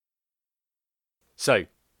So,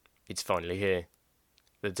 it's finally here.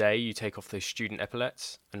 The day you take off those student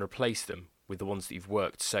epaulets and replace them with the ones that you've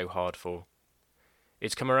worked so hard for.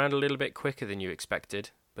 It's come around a little bit quicker than you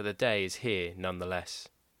expected, but the day is here nonetheless.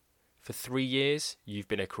 For 3 years, you've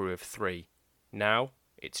been a crew of 3. Now,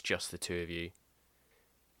 it's just the 2 of you.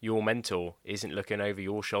 Your mentor isn't looking over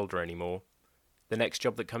your shoulder anymore. The next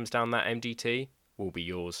job that comes down that MDT will be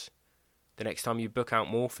yours. The next time you book out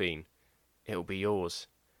morphine, it'll be yours.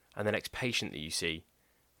 And the next patient that you see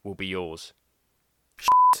will be yours.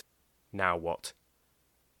 Shit. Now what?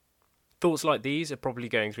 Thoughts like these are probably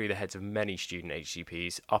going through the heads of many student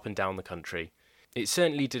HCPs up and down the country. It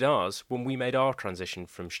certainly did ours when we made our transition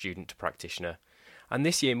from student to practitioner. And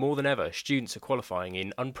this year, more than ever, students are qualifying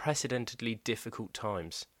in unprecedentedly difficult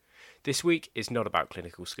times. This week is not about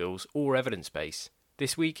clinical skills or evidence base.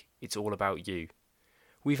 This week, it's all about you.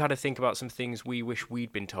 We've had to think about some things we wish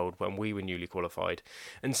we'd been told when we were newly qualified,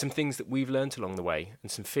 and some things that we've learnt along the way,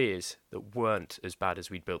 and some fears that weren't as bad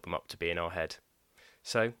as we'd built them up to be in our head.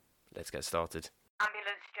 So, let's get started.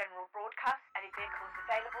 Ambulance general broadcast, any vehicles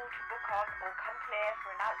available to book on or come clear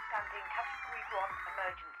for an outstanding Category 1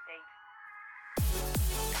 emergency.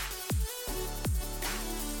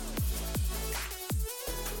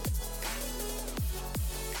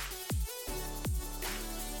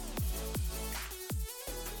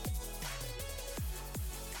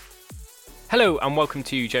 Hello and welcome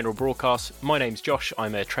to General Broadcast. My name's Josh,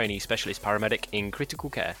 I'm a trainee specialist paramedic in critical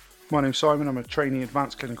care. My name's Simon, I'm a trainee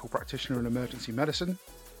advanced clinical practitioner in emergency medicine.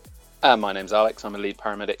 My name's Alex, I'm a lead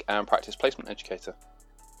paramedic and practice placement educator.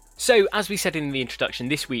 So, as we said in the introduction,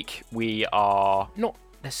 this week we are not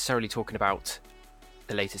necessarily talking about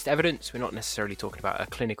the latest evidence, we're not necessarily talking about a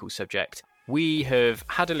clinical subject. We have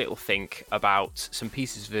had a little think about some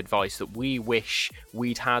pieces of advice that we wish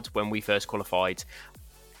we'd had when we first qualified,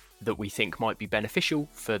 that we think might be beneficial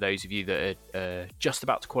for those of you that are just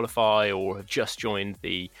about to qualify or have just joined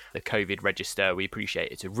the COVID register. We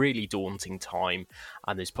appreciate it's a really daunting time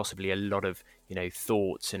and there's possibly a lot of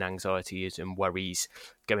thoughts and anxieties and worries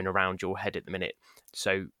going around your head at the minute.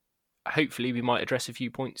 So hopefully we might address a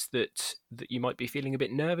few points that you might be feeling a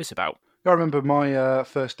bit nervous about. I remember my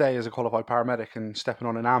first day as a qualified paramedic and stepping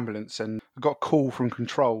on an ambulance, and I got a call from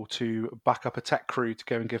control to back up a tech crew to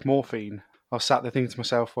go and give morphine. I was sat there thinking to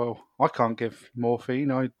myself, well, I can't give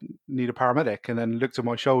morphine, I need a paramedic. And then looked at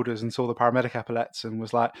my shoulders and saw the paramedic epaulets and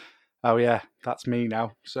was like, oh yeah, that's me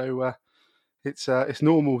now. So it's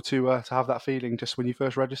normal to have that feeling just when you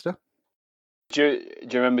first register. Do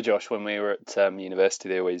you remember, Josh, when we were at university,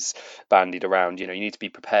 they always bandied around, you need to be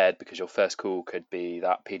prepared because your first call could be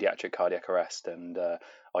that paediatric cardiac arrest. And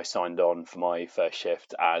I signed on for my first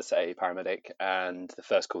shift as a paramedic, and the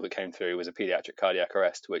first call that came through was a paediatric cardiac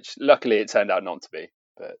arrest, which luckily it turned out not to be.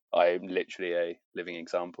 But I'm literally a living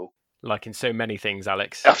example. Like in so many things,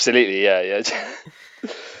 Alex. Absolutely, yeah.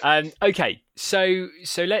 Okay, so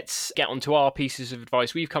let's get on to our pieces of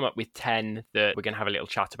advice. We've come up with 10 that we're going to have a little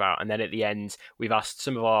chat about. And then at the end, we've asked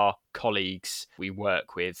some of our colleagues we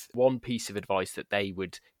work with one piece of advice that they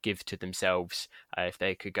would give to themselves if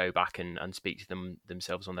they could go back and speak to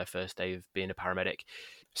themselves on their first day of being a paramedic.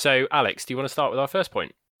 So, Alex, do you want to start with our first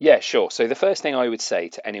point? Yeah, sure. So the first thing I would say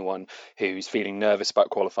to anyone who's feeling nervous about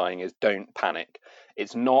qualifying is don't panic.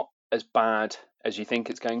 It's not as bad as you think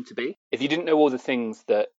it's going to be. If you didn't know all the things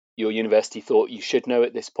that your university thought you should know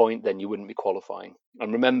at this point, then you wouldn't be qualifying.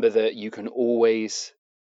 And remember that you can always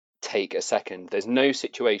take a second. There's no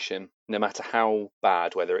situation, no matter how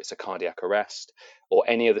bad, whether it's a cardiac arrest or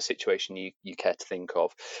any other situation you care to think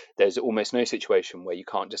of, there's almost no situation where you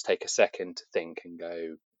can't just take a second to think and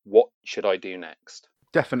go, what should I do next?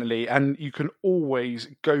 Definitely, and you can always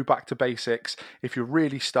go back to basics. If you're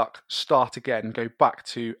really stuck, start again, go back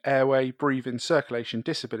to airway, breathing, circulation,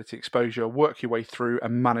 disability exposure, work your way through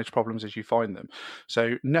and manage problems as you find them.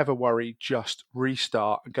 So never worry, just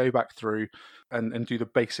restart, go back through and do the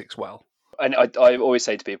basics well. And I always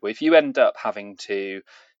say to people, if you end up having to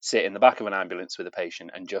sit in the back of an ambulance with a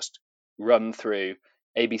patient and just run through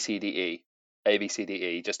ABCDE,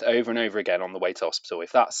 just over and over again on the way to hospital,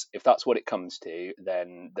 if that's what it comes to,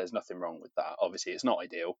 then there's nothing wrong with that. Obviously it's not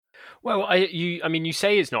ideal. Well, you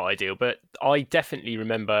say it's not ideal, but I definitely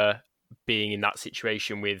remember being in that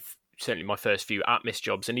situation with certainly my first few at-miss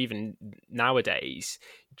jobs, and even nowadays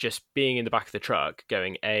just being in the back of the truck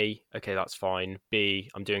going, A, okay, that's fine, B,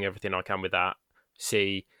 I'm doing everything I can with that,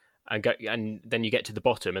 C, and then you get to the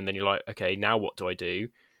bottom and then you're like, okay, now what do I do?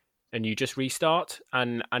 And you just restart.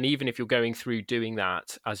 And even if you're going through doing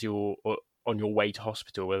that as you're on your way to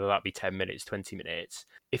hospital, whether that be 10 minutes, 20 minutes,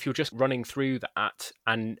 if you're just running through that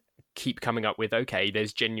and keep coming up with, okay,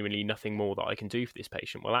 there's genuinely nothing more that I can do for this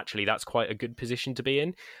patient. Well, actually, that's quite a good position to be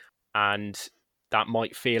in. And that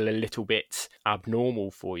might feel a little bit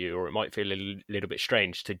abnormal for you, or it might feel a little bit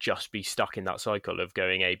strange to just be stuck in that cycle of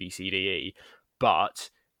going A, B, C, D, E. But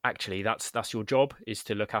actually, that's your job, is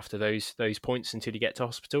to look after those points until you get to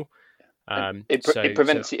hospital. It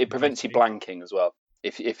prevents you blanking as well.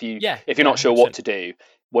 If you're not sure 100%. What to do,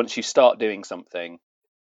 once you start doing something,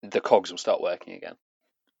 the cogs will start working again.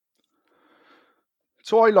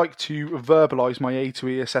 So I like to verbalise my A to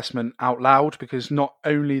E assessment out loud, because not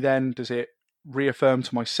only then does it reaffirm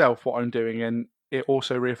to myself what I'm doing, and it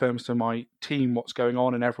also reaffirms to my team what's going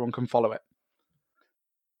on, and everyone can follow it.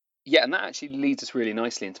 Yeah, and that actually leads us really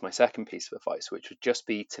nicely into my second piece of advice, which would just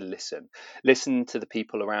be to listen. Listen to the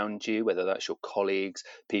people around you, whether that's your colleagues,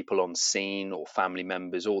 people on scene, or family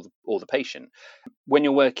members, or the patient. When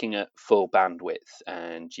you're working at full bandwidth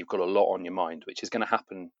and you've got a lot on your mind, which is going to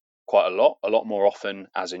happen quite a lot more often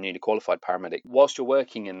as a newly qualified paramedic, whilst you're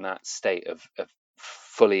working in that state of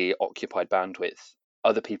fully occupied bandwidth,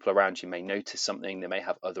 other people around you may notice something, they may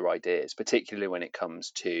have other ideas, particularly when it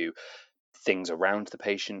comes to things around the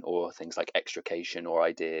patient or things like extrication or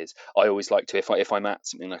ideas. I always like to, if I'm at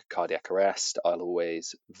something like a cardiac arrest, I'll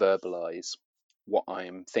always verbalize what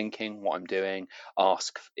I'm thinking, what I'm doing,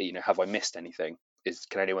 ask, have I missed anything?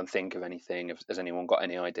 Can anyone think of anything? Has anyone got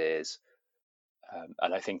any ideas?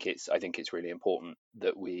 And I think it's really important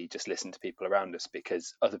that we just listen to people around us,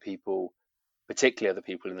 because other people, particularly other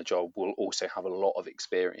people in the job, will also have a lot of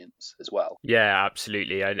experience as well. Yeah,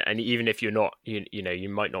 absolutely. And even if you're not, you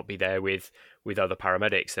might not be there with other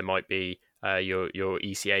paramedics. There might be your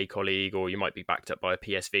ECA colleague, or you might be backed up by a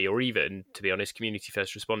PSV, or even, to be honest, community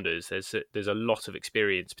first responders. There's a lot of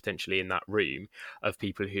experience potentially in that room of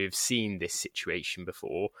people who have seen this situation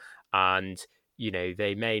before, and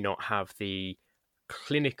they may not have the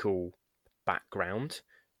clinical background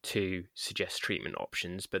to suggest treatment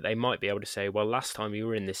options, but they might be able to say, well, last time we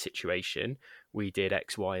were in this situation, we did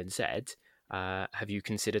X, Y, and Z. Have you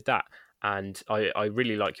considered that? And I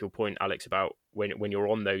really like your point, Alex, about when you're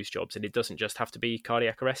on those jobs, and it doesn't just have to be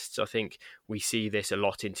cardiac arrests. I think we see this a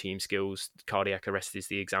lot in team skills. Cardiac arrest is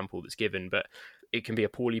the example that's given, but it can be a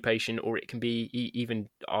poorly patient, or it can be even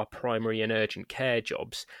our primary and urgent care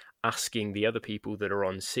jobs, asking the other people that are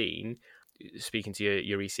on scene, speaking to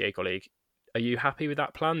your ECA colleague, are you happy with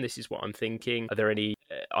that plan? This is what I'm thinking. Are there any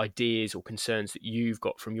ideas or concerns that you've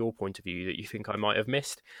got from your point of view that you think I might have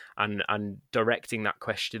missed? And directing that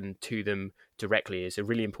question to them directly is a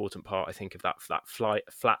really important part, I think, of that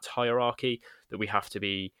flat hierarchy that we have to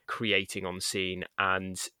be creating on scene.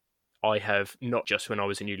 And I have, not just when I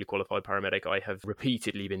was a newly qualified paramedic, I have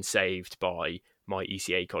repeatedly been saved by my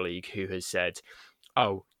ECA colleague who has said,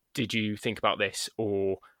 oh, did you think about this?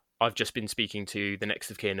 Or I've just been speaking to the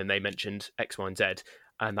next of kin and they mentioned X, Y, and Z,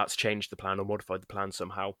 and that's changed the plan or modified the plan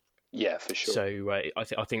somehow. Yeah, for sure. So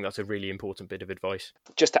I think that's a really important bit of advice.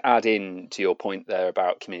 Just to add in to your point there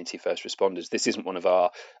about community first responders, this isn't one of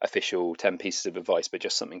our official 10 pieces of advice, but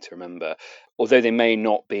just something to remember. Although they may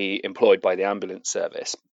not be employed by the ambulance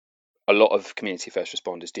service, a lot of community first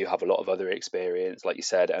responders do have a lot of other experience, like you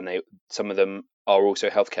said, and some of them are also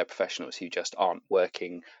healthcare professionals who just aren't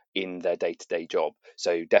working in their day-to-day job.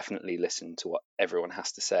 So definitely listen to what everyone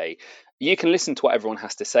has to say. You can listen to what everyone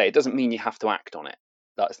has to say. It doesn't mean you have to act on it.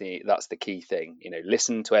 That's the key thing.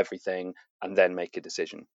 Listen to everything and then make a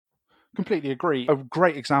decision. Completely agree. A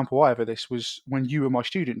great example I have of this was when you were my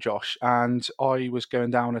student, Josh, and I was going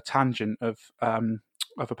down a tangent of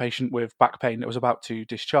a patient with back pain that was about to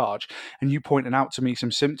discharge, and you pointed out to me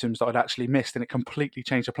some symptoms that I'd actually missed, and it completely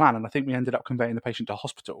changed the plan, and I think we ended up conveying the patient to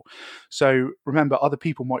hospital. So remember, other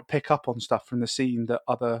people might pick up on stuff from the scene that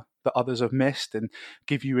others have missed, and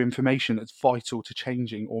give you information that's vital to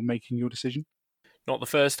changing or making your decision. Not the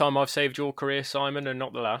first time I've saved your career, Simon, and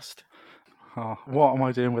not the last. Oh, what am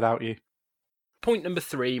I doing without you? Point number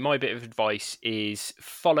 3, my bit of advice is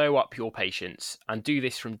follow up your patients, and do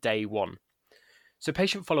this from day one. So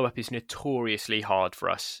patient follow-up is notoriously hard for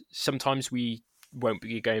us. Sometimes we won't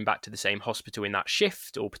be going back to the same hospital in that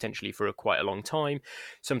shift, or potentially for quite a long time.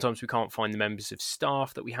 Sometimes we can't find the members of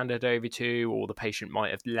staff that we handed over to, or the patient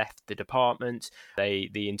might have left the department.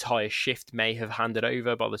 The entire shift may have handed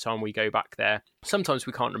over by the time we go back there. Sometimes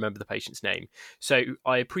we can't remember the patient's name. So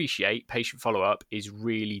I appreciate patient follow-up is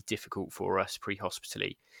really difficult for us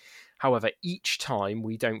pre-hospitally. However, each time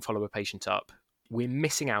we don't follow a patient up, we're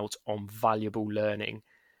missing out on valuable learning,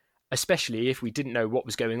 especially if we didn't know what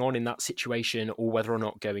was going on in that situation or whether or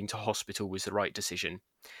not going to hospital was the right decision.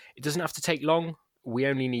 It doesn't have to take long. We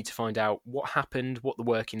only need to find out what happened, what the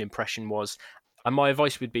working impression was, And my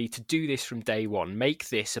advice would be to do this from day one. Make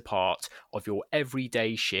this a part of your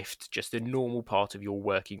everyday shift, just a normal part of your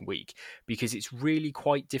working week, because it's really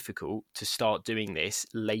quite difficult to start doing this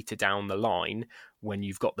later down the line when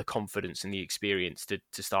you've got the confidence and the experience to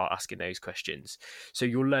start asking those questions. So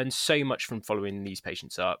you'll learn so much from following these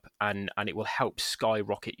patients up, and it will help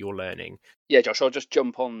skyrocket your learning. Yeah, Josh, I'll just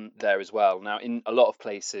jump on there as well. Now, in a lot of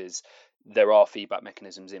places, there are feedback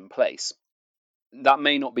mechanisms in place. That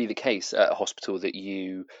may not be the case at a hospital that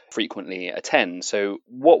you frequently attend. So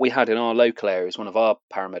what we had in our local area is one of our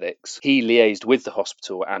paramedics. He liaised with the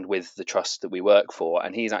hospital and with the trust that we work for,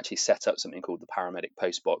 and he's actually set up something called the paramedic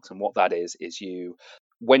postbox. And what that is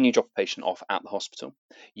when you drop a patient off at the hospital,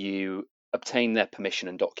 you obtain their permission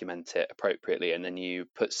and document it appropriately, and then you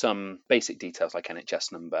put some basic details like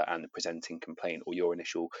NHS number and the presenting complaint or your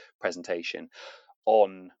initial presentation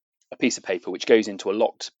on a piece of paper, which goes into a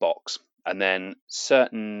locked box. And then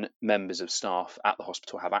certain members of staff at the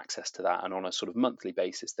hospital have access to that, and on a sort of monthly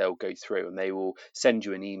basis they'll go through and they will send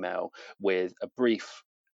you an email with a brief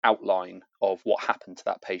outline of what happened to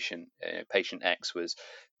that patient. Patient X was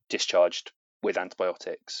discharged with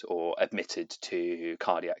antibiotics or admitted to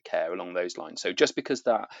cardiac care, along those lines. So just because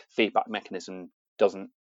that feedback mechanism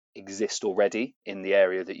doesn't exist already in the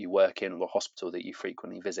area that you work in or the hospital that you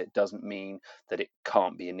frequently visit doesn't mean that it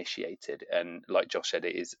can't be initiated. And like Josh said,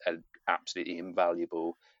 it is an absolutely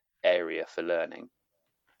invaluable area for learning.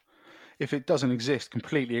 If it doesn't exist,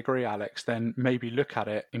 completely agree, Alex, then maybe look at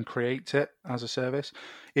it and create it as a service.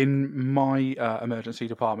 In my emergency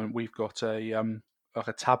department, we've got a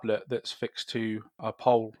tablet that's fixed to a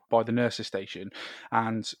pole by the nurses station,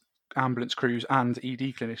 and ambulance crews and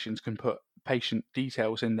ED clinicians can put patient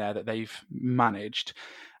details in there that they've managed,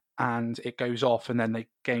 and it goes off, and then they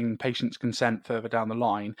gain patient's consent further down the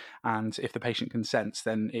line, and if the patient consents,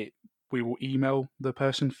 then we will email the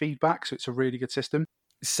person feedback. So it's a really good system.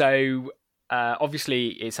 So obviously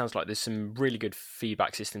it sounds like there's some really good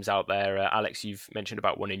feedback systems out there. Alex, you've mentioned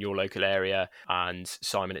about one in your local area, and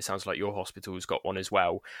Simon, it sounds like your hospital's got one as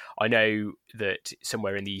well. I know that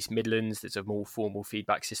somewhere in the East Midlands there's a more formal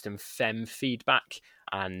feedback system, FEM Feedback,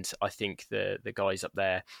 and I think the guys up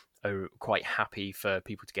there are quite happy for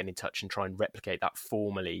people to get in touch and try and replicate that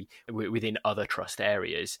formally within other trust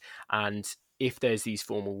areas. And if there's these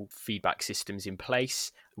formal feedback systems in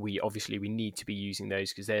place, we need to be using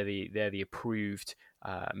those, because they're the approved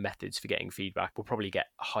methods for getting feedback. We'll probably get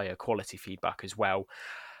higher quality feedback as well.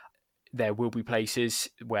 There will be places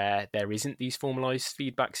where there isn't these formalized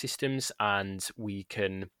feedback systems, and we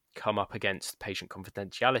can come up against patient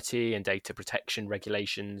confidentiality and data protection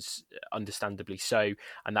regulations, understandably so,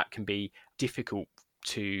 and that can be difficult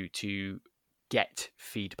to get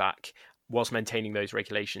feedback whilst maintaining those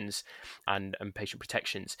regulations and patient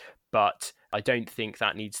protections. But I don't think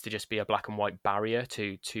that needs to just be a black and white barrier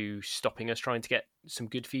to stopping us trying to get some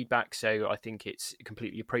good feedback. So I think it's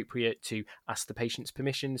completely appropriate to ask the patient's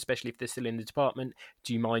permission, especially if they're still in the department.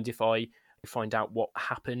 Do you mind if I find out what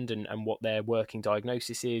happened and what their working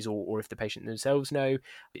diagnosis is, or if the patient themselves know?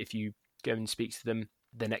 If you go and speak to them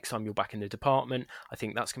the next time you're back in the department, I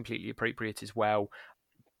think that's completely appropriate as well.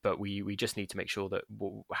 But we just need to make sure that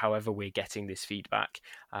however we're getting this feedback,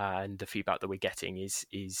 and the feedback that we're getting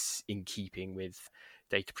is in keeping with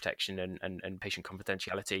data protection and patient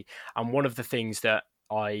confidentiality. And one of the things that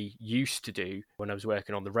I used to do when I was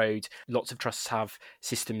working on the road, lots of trusts have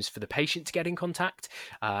systems for the patient to get in contact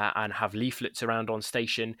and have leaflets around on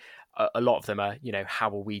station. A lot of them are, how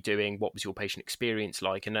are we doing? What was your patient experience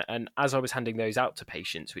like? And as I was handing those out to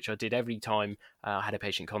patients, which I did every time I had a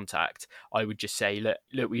patient contact, I would just say,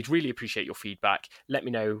 look, we'd really appreciate your feedback. Let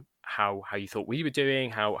me know how you thought we were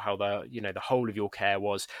doing, how the whole of your care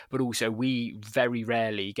was. But also, we very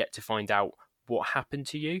rarely get to find out what happened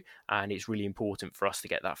to you, and it's really important for us to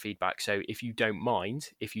get that feedback. So if you don't mind,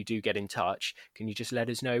 if you do get in touch, can you just let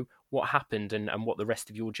us know what happened and what the rest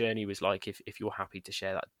of your journey was like, if you're happy to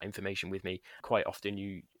share that information with me? Quite often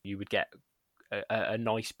you would get a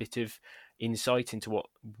nice bit of insight into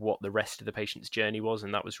what the rest of the patient's journey was,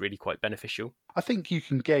 and that was really quite beneficial. I think you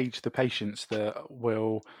can gauge the patients that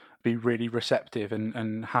will be really receptive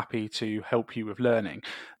and happy to help you with learning.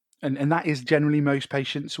 And that is generally most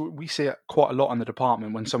patients. We see it quite a lot in the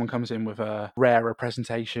department when someone comes in with a rarer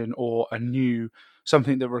presentation or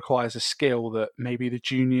something that requires a skill that maybe the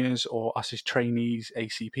juniors or us as trainees,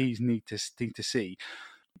 ACPs need to see.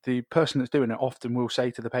 The person that's doing it often will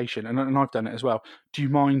say to the patient, and I've done it as well, do you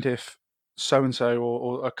mind if so-and-so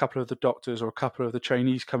or a couple of the doctors or a couple of the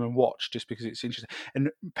trainees come and watch, just because it's interesting?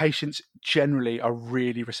 And patients generally are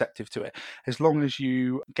really receptive to it. As long as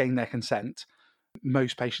you gain their consent,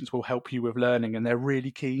 Most patients will help you with learning, and they're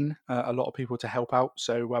really keen, a lot of people, to help out.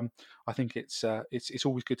 So I think it's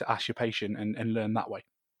always good to ask your patient and learn that way.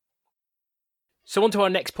 So on to our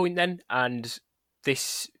next point then, and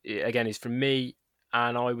this again is from me,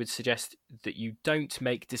 and I would suggest that you don't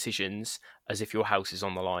make decisions as if your house is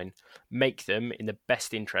on the line. Make them in the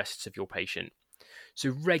best interests of your patient.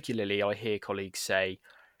 So regularly I hear colleagues say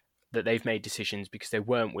that they've made decisions because they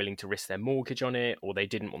weren't willing to risk their mortgage on it, or they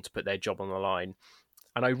didn't want to put their job on the line.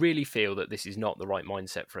 And I really feel that this is not the right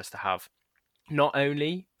mindset for us to have, not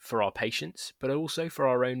only for our patients, but also for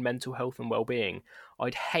our own mental health and well-being.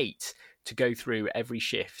 I'd hate to go through every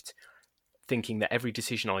shift thinking that every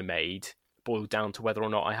decision I made boiled down to whether or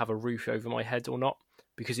not I have a roof over my head or not,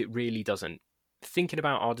 because it really doesn't. Thinking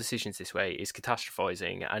about our decisions this way is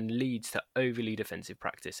catastrophizing and leads to overly defensive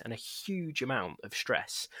practice and a huge amount of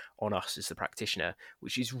stress on us as the practitioner,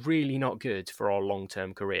 which is really not good for our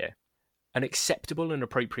long-term career. An acceptable and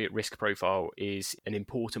appropriate risk profile is an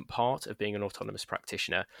important part of being an autonomous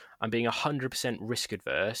practitioner, and being 100% risk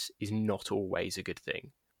adverse is not always a good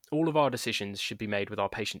thing. All of our decisions should be made with our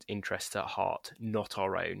patient's interests at heart, not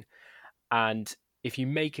our own. And if you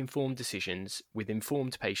make informed decisions with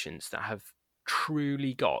informed patients that have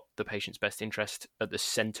truly got the patient's best interest at the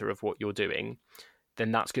centre of what you're doing,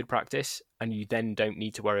 then that's good practice, and you then don't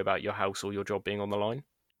need to worry about your house or your job being on the line.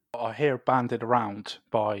 I hear banded around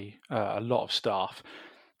by a lot of staff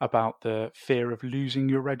about the fear of losing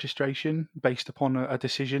your registration based upon a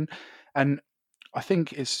decision. And I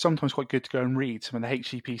think it's sometimes quite good to go and read some of the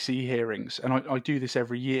HCPC hearings. And I do this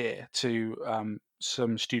every year to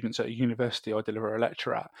some students at a university I deliver a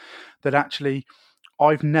lecture at, that actually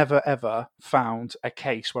I've never ever found a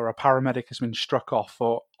case where a paramedic has been struck off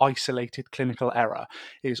for isolated clinical error.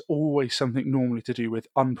 It is always something normally to do with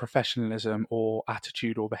unprofessionalism or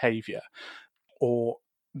attitude or behaviour. Or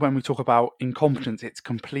when we talk about incompetence, it's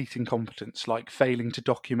complete incompetence, like failing to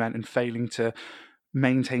document and failing to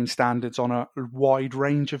maintain standards on a wide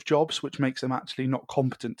range of jobs, which makes them actually not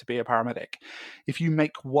competent to be a paramedic. If you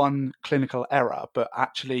make one clinical error, but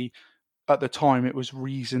actually at the time it was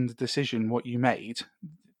reasoned decision what you made,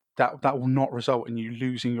 that will not result in you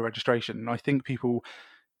losing your registration. And I think people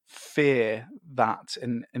fear that,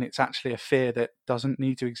 and it's actually a fear that doesn't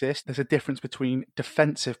need to exist. There's a difference between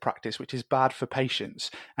defensive practice, which is bad for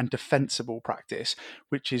patients, and defensible practice,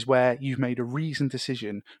 which is where you've made a reasoned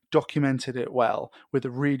decision, documented it well with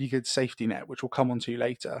a really good safety net, which we'll come on to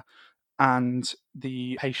later, and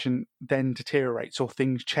the patient then deteriorates or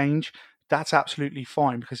things change. That's absolutely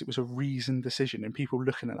fine because it was a reasoned decision, and people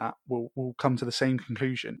looking at that will come to the same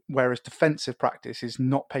conclusion. Whereas defensive practice is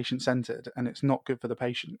not patient-centered and it's not good for the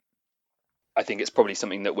patient. I think it's probably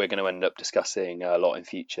something that we're going to end up discussing a lot in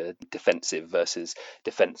future, defensive versus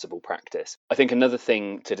defensible practice. I think another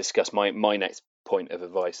thing to discuss, my next point of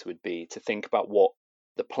advice would be to think about what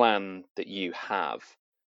the plan that you have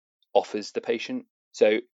offers the patient.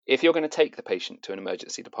 So if you're going to take the patient to an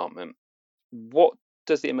emergency department, what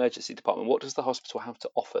does the emergency department, what does the hospital have to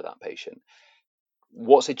offer that patient?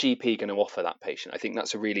 What's a GP going to offer that patient? I think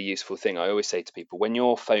that's a really useful thing. I always say to people, when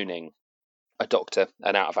you're phoning a doctor,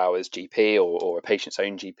 an out-of-hours GP or a patient's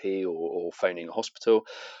own GP or phoning a hospital,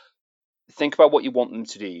 think about what you want them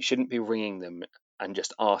to do. You shouldn't be ringing them and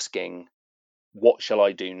just asking, what shall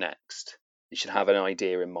I do next? You should have an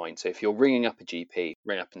idea in mind. So if you're ringing up a GP,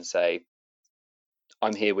 ring up and say,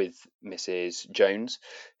 I'm here with Mrs. Jones,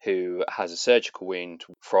 who has a surgical wound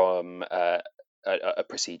from a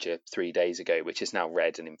procedure 3 days ago, which is now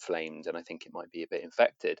red and inflamed, and I think it might be a bit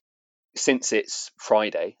infected. Since it's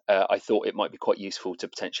Friday, I thought it might be quite useful to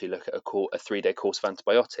potentially look at a 3-day course of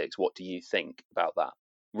antibiotics. What do you think about that?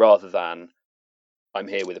 Rather than, I'm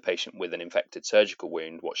here with a patient with an infected surgical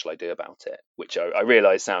wound, what shall I do about it? Which I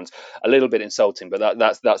realise sounds a little bit insulting, but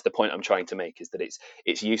that's the point I'm trying to make, is that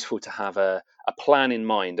it's useful to have a plan in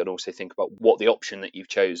mind and also think about what the option that you've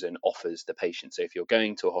chosen offers the patient. So if you're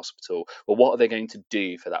going to a hospital, well, what are they going to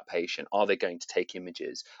do for that patient? Are they going to take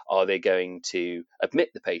images? Are they going to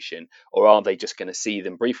admit the patient? Or are they just going to see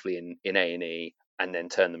them briefly in A&E and then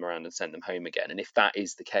turn them around and send them home again? And if that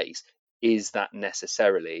is the case, is that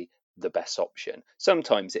necessarily the best option?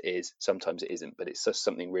 Sometimes it is, sometimes it isn't, but it's just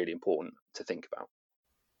something really important to think about.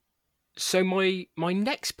 So my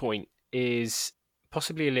next point is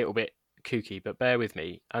possibly a little bit kooky, but bear with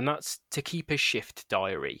me, and that's to keep a shift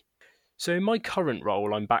diary. So in my current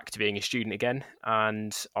role, I'm back to being a student again,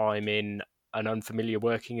 and I'm in an unfamiliar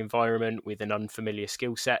working environment with an unfamiliar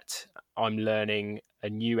skill set. I'm learning a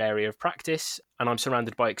new area of practice, and I'm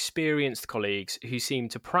surrounded by experienced colleagues who seem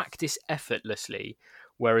to practice effortlessly,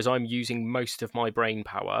 whereas I'm using most of my brain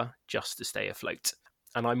power just to stay afloat.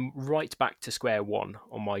 and I'm right back to square one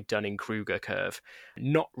on my Dunning-Kruger curve,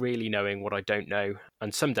 not really knowing what I don't know,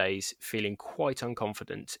 and some days feeling quite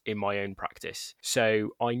unconfident in my own practice. So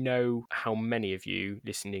I know how many of you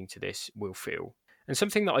listening to this will feel. And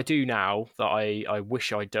something that I do now that I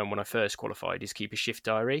wish I'd done when I first qualified is keep a shift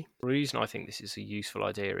diary. The reason I think this is a useful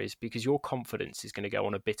idea is because your confidence is going to go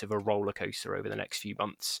on a bit of a roller coaster over the next few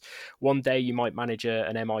months. One day you might manage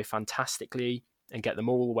an MI fantastically and get them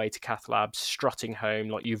all the way to cath labs, strutting home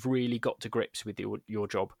like you've really got to grips with your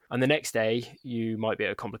job. And the next day, you might be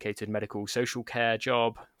at a complicated medical social care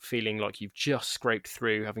job, feeling like you've just scraped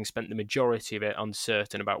through, having spent the majority of it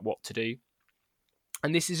uncertain about what to do.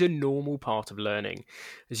 And this is a normal part of learning.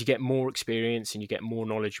 As you get more experience and you get more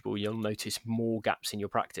knowledgeable, you'll notice more gaps in your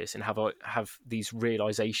practice and have these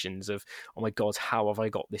realizations of, oh my God, how have I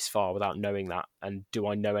got this far without knowing that? And do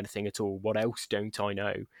I know anything at all? What else don't I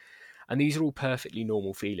know? And these are all perfectly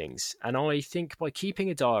normal feelings. And I think by keeping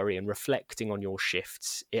a diary and reflecting on your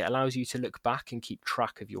shifts, it allows you to look back and keep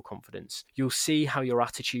track of your confidence. You'll see how your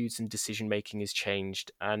attitudes and decision making has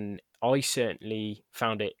changed. And I certainly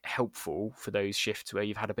found it helpful for those shifts where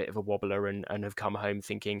you've had a bit of a wobbler and have come home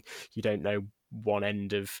thinking you don't know one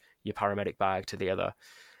end of your paramedic bag to the other.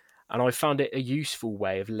 And I found it a useful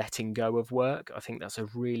way of letting go of work. I think that's a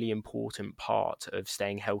really important part of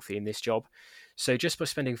staying healthy in this job. So just by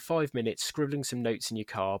spending 5 minutes scribbling some notes in your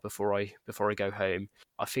car before I go home,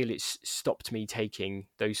 I feel it's stopped me taking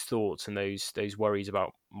those thoughts and those worries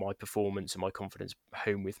about my performance and my confidence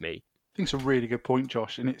home with me. I think it's a really good point,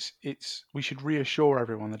 Josh, and it's we should reassure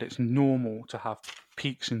everyone that it's normal to have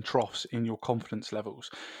peaks and troughs in your confidence levels,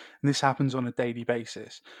 and this happens on a daily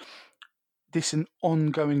basis. This is an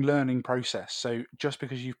ongoing learning process, so just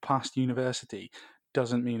because you've passed university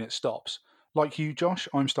doesn't mean it stops. Like you, Josh,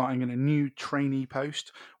 I'm starting in a new trainee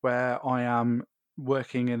post where I am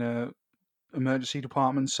working in a emergency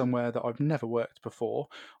department somewhere that I've never worked before.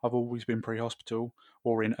 I've always been pre-hospital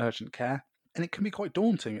or in urgent care, and it can be quite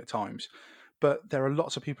daunting at times. But there are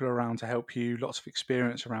lots of people around to help you, lots of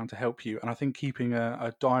experience around to help you, and I think keeping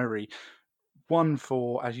a diary, one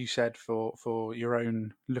for, as you said, for your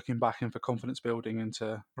own looking back and for confidence building and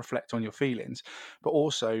to reflect on your feelings, but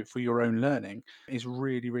also for your own learning is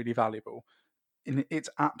really, really valuable. And it's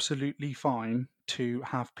absolutely fine to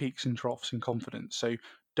have peaks and troughs in confidence. So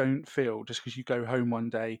don't feel just because you go home one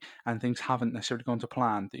day and things haven't necessarily gone to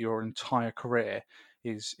plan that your entire career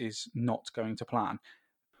is not going to plan.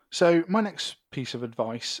 So my next piece of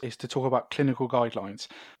advice is to talk about clinical guidelines.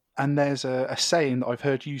 And there's a saying that I've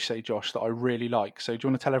heard you say, Josh, that I really like. So do you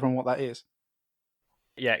want to tell everyone what that is?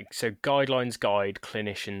 Yeah, so guidelines guide,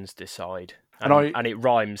 clinicians decide. And And it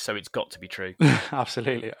rhymes, so it's got to be true.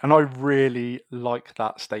 Absolutely. And I really like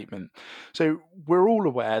that statement. So we're all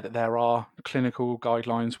aware that there are clinical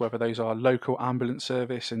guidelines, whether those are local ambulance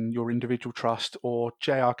service and your individual trust or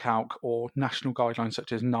JR Calc or national guidelines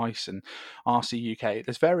such as NICE and RC UK.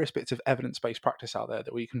 There's various bits of evidence-based practice out there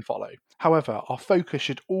that we can follow. However, our focus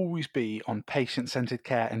should always be on patient-centered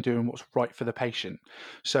care and doing what's right for the patient.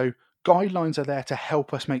 So guidelines are there to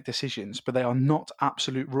help us make decisions, but they are not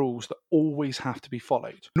absolute rules that always have to be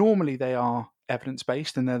followed. Normally, they are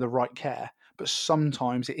evidence-based and they're the right care, but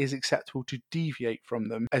sometimes it is acceptable to deviate from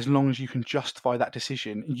them as long as you can justify that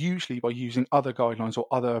decision, usually by using other guidelines or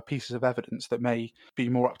other pieces of evidence that may be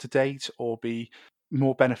more up to date or be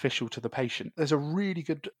more beneficial to the patient. There's a really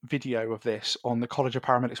good video of this on the College of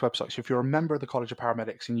Paramedics website. So if you're a member of the College of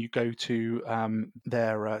Paramedics and you go to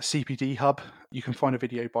their CPD hub, you can find a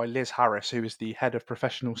video by Liz Harris, who is the head of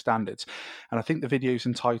professional standards. And I think the video is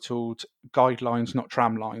entitled Guidelines, Not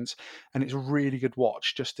Tramlines. And it's a really good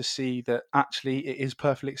watch just to see that actually it is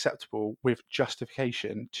perfectly acceptable with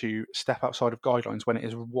justification to step outside of guidelines when it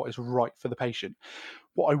is what is right for the patient.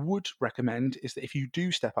 What I would recommend is that if you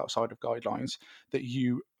do step outside of guidelines, that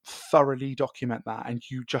you thoroughly document that and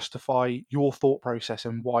you justify your thought process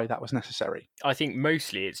and why that was necessary. I think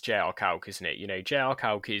mostly it's JR Calc, isn't it? You know, JR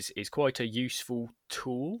Calc is quite a useful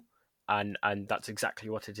tool, and that's exactly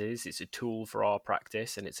what it is. It's a tool for our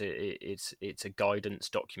practice, and it's a guidance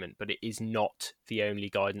document, but it is not the only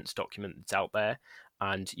guidance document that's out there.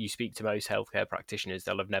 And you speak to most healthcare practitioners,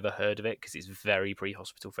 they'll have never heard of it because it's very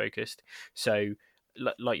pre-hospital focused. So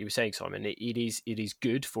like you were saying, Simon, it is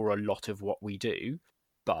good for a lot of what we do,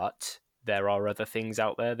 but there are other things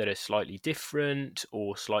out there that are slightly different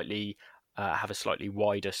or slightly have a slightly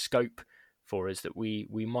wider scope for us that we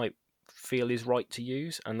might feel is right to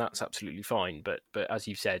use, and that's absolutely fine. But as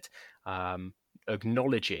you've said,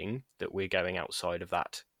 acknowledging that we're going outside of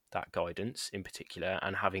that guidance in particular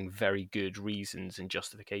and having very good reasons and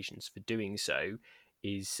justifications for doing so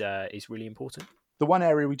is really important. The one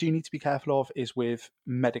area we do need to be careful of is with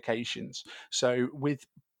medications. So with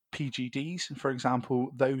PGDs, for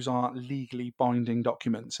example, those are legally binding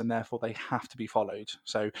documents and therefore they have to be followed.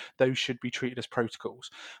 So those should be treated as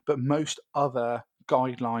protocols. But most other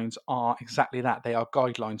guidelines are exactly that. They are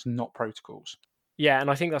guidelines, not protocols. Yeah,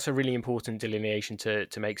 and I think that's a really important delineation to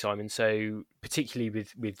make, Simon. So particularly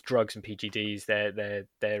with drugs and PGDs,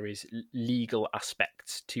 there is legal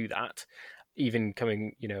aspects to that. Even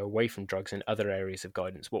coming, away from drugs and other areas of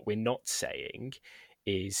guidance, what we're not saying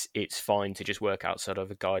is it's fine to just work outside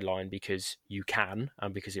of a guideline because you can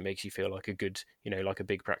and because it makes you feel like a good, like a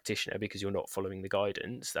big practitioner because you're not following the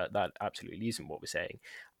guidance. That absolutely isn't what we're saying.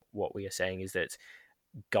 What we are saying is that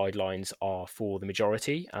guidelines are for the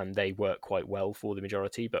majority and they work quite well for the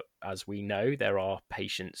majority, but as we know, there are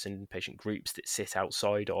patients and patient groups that sit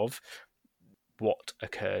outside of what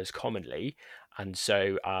occurs commonly, and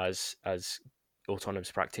so as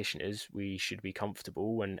autonomous practitioners we should be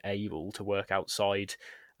comfortable and able to work outside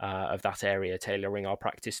of that area, tailoring our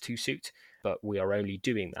practice to suit, but we are only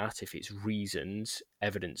doing that if it's reasoned,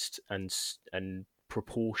 evidenced and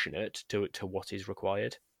proportionate to what is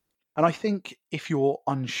required. And I think if you're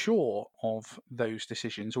unsure of those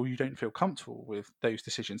decisions or you don't feel comfortable with those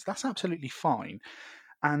decisions, that's absolutely fine.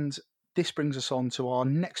 And this brings us on to our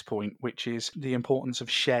next point, which is the importance of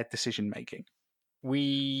shared decision making.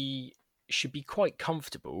 We should be quite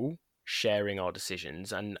comfortable sharing our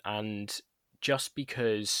decisions, and just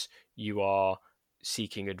because you are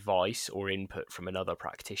seeking advice or input from another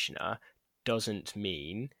practitioner doesn't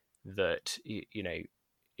mean that it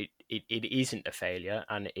isn't a failure,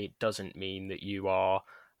 and it doesn't mean that you are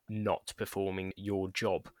not performing your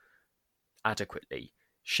job adequately.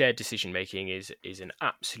 Shared decision making is an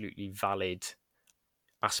absolutely valid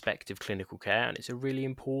aspect of clinical care, and it's a really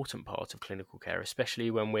important part of clinical care,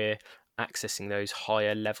 especially when we're accessing those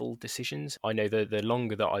higher level decisions. I know that the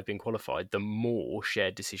longer that I've been qualified, the more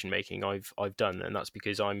shared decision making I've done, and that's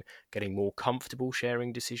because I'm getting more comfortable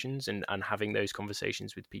sharing decisions and having those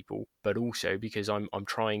conversations with people, but also because I'm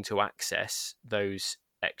trying to access those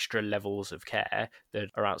extra levels of care that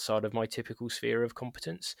are outside of my typical sphere of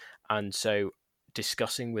competence. And so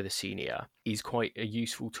discussing with a senior is quite a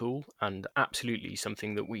useful tool and absolutely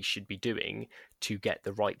something that we should be doing to get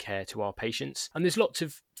the right care to our patients. And there's lots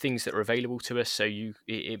of things that are available to us. So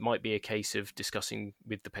it might be a case of discussing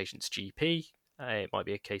with the patient's GP. It might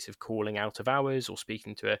be a case of calling out of hours or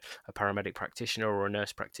speaking to a paramedic practitioner or a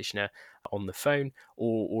nurse practitioner on the phone,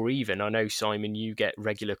 or even, I know, Simon, you get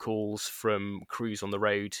regular calls from crews on the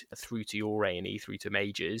road through to your A&E, through to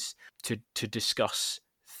majors, to discuss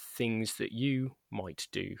things that you might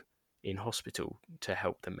do in hospital to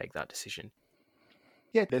help them make that decision.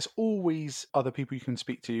 Yeah, there's always other people you can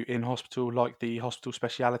speak to in hospital, like the hospital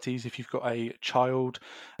specialities. If you've got a child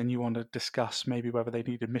and you want to discuss maybe whether they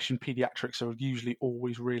need admission, paediatrics are usually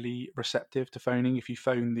always really receptive to phoning. If you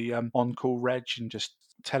phone the on-call reg and just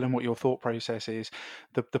tell them what your thought process is,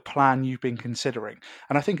 the plan you've been considering.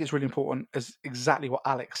 And I think it's really important, as exactly what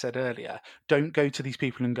Alex said earlier, don't go to these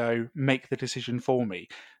people and go, make the decision for me.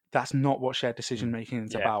 That's not what shared decision making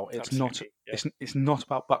is about. It's not. Yeah. It's not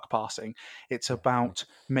about buck passing. It's about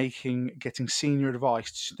getting senior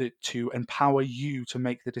advice to empower you to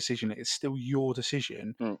make the decision. It's still your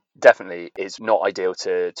decision. Definitely, it's not ideal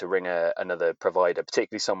to ring another provider,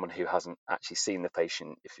 particularly someone who hasn't actually seen the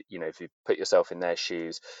patient. If you put yourself in their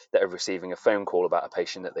shoes, that are receiving a phone call about a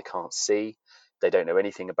patient that they can't see, they don't know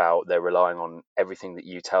anything about, they're relying on everything that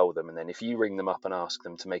you tell them, and then if you ring them up and ask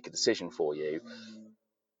them to make a decision for you,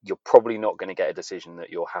 you're probably not going to get a decision that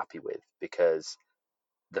you're happy with because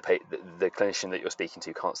the clinician that you're speaking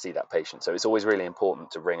to can't see that patient. So it's always really important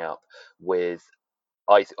to ring up with,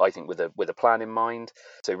 I think, with a plan in mind.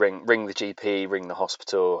 So ring the GP, ring the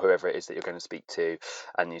hospital, whoever it is that you're going to speak to,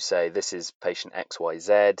 and you say, this is patient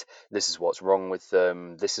XYZ, this is what's wrong with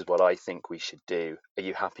them, this is what I think we should do. Are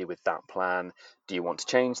you happy with that plan? Do you want to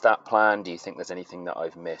change that plan? Do you think there's anything that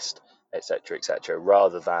I've missed, etc.,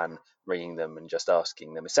 rather than ringing them and just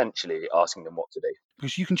asking them what to do.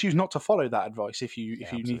 Because you can choose not to follow that advice if you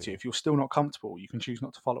absolutely. need to. If you're still not comfortable, you can choose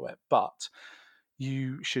not to follow it. But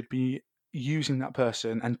you should be using that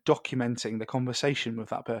person and documenting the conversation with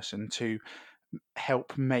that person to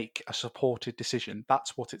help make a supported decision.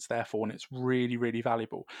 That's what it's there for, and it's really, really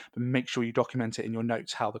valuable. But make sure you document it in your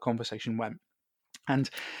notes how the conversation went. And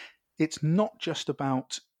it's not just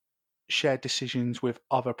about shared decisions with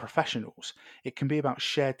other professionals. It can be about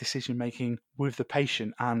shared decision making with the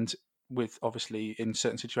patient and with obviously in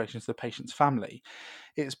certain situations the patient's family,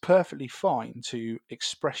 it's perfectly fine to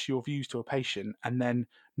express your views to a patient and then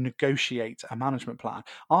negotiate a management plan.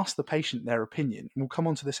 Ask the patient their opinion. We'll come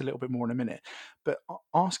on to this a little bit more in a minute, but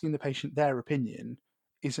asking the patient their opinion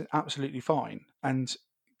is absolutely fine, and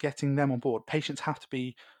getting them on board. Patients have to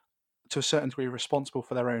be, to a certain degree, responsible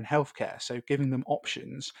for their own healthcare. So giving them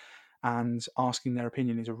options and asking their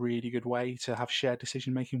opinion is a really good way to have shared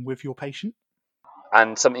decision making with your patient.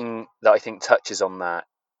 And something that I think touches on that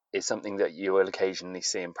is something that you will occasionally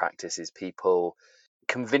see in practice is people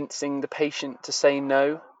convincing the patient to say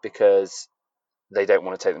no because they don't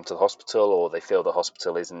want to take them to the hospital, or they feel the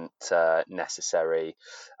hospital isn't necessary,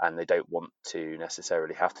 and they don't want to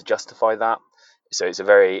necessarily have to justify that. So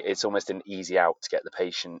it's almost an easy out to get the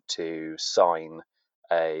patient to sign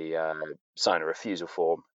a refusal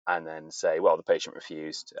form, and then say, well, the patient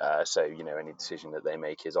refused, so any decision that they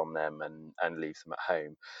make is on them, and leave them at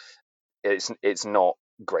home. It's not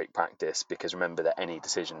great practice, because remember that any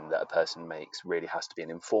decision that a person makes really has to be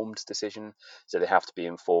an informed decision. So they have to be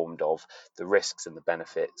informed of the risks and the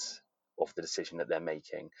benefits of the decision that they're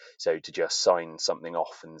making. So to just sign something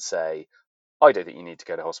off and say, I don't think you need to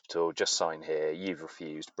go to hospital, just sign here, you've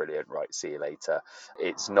refused, brilliant, right, see you later.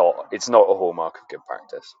 It's not a hallmark of good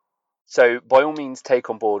practice. So by all means,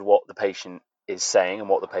 take on board what the patient is saying and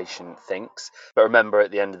what the patient thinks. But remember,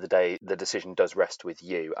 at the end of the day, the decision does rest with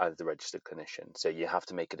you as the registered clinician. So you have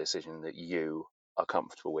to make a decision that you are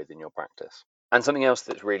comfortable with in your practice. And something else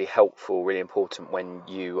that's really helpful, really important when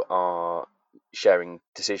you are sharing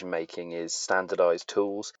decision making is standardized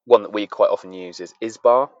tools. One that we quite often use is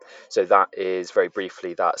ISBAR. So that is, very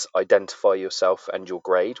briefly, that's identify yourself and your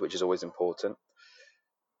grade, which is always important.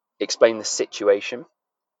 Explain the situation.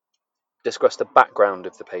 Discuss the background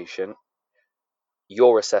of the patient,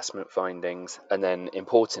 your assessment findings, and then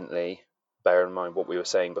importantly, bear in mind what we were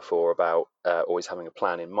saying before about always having a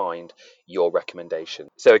plan in mind, your recommendation.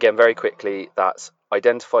 So again, very quickly, that's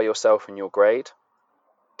identify yourself and your grade,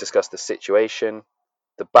 discuss the situation,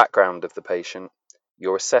 the background of the patient,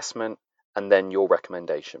 your assessment, and then your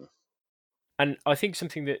recommendation. And I think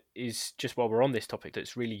something that is, just while we're on this topic,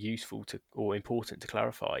 that's really useful or important to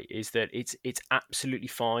clarify is that it's absolutely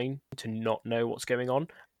fine to not know what's going on.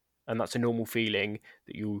 And that's a normal feeling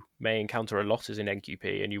that you may encounter a lot as an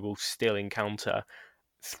NQP, and you will still encounter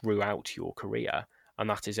throughout your career. And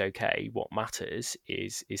that is okay. What matters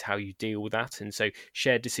is how you deal with that. And so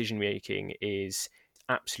shared decision making is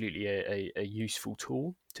absolutely a useful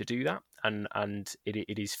tool to do that. And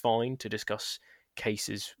it is fine to discuss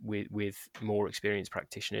cases with more experienced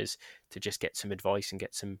practitioners to just get some advice and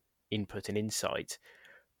get some input and insight.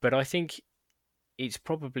 But I think it's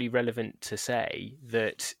probably relevant to say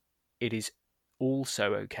that it is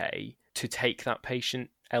also okay to take that patient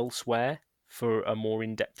elsewhere for a more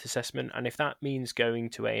in-depth assessment. And if that means going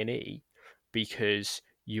to A&E because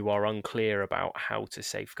you are unclear about how to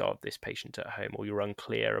safeguard this patient at home, or you're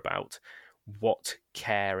unclear about what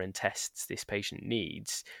care and tests this patient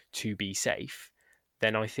needs to be safe,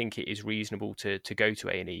 then I think it is reasonable to go to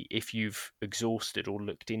A&E if you've exhausted or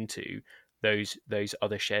looked into those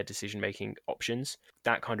other shared decision-making options.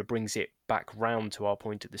 That kind of brings it back round to our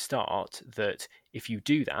point at the start, that if you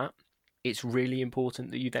do that, it's really important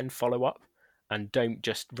that you then follow up and don't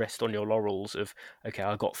just rest on your laurels of, okay,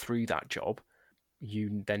 I got through that job.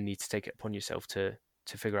 You then need to take it upon yourself to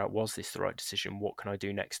figure out, was this the right decision? What can I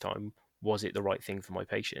do next time? Was it the right thing for my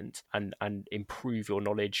patient? And improve your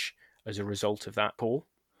knowledge as a result of that, Paul.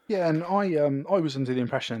 Yeah, and I was under the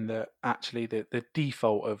impression that actually the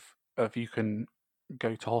default of you can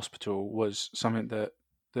go to hospital was something that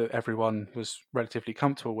everyone was relatively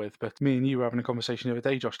comfortable with. But me and you were having a conversation the other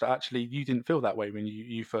day, Josh, that actually you didn't feel that way when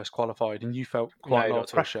you first qualified, and you felt quite a lot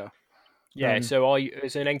of pressure. Yeah, so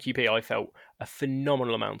as an NQP, I felt a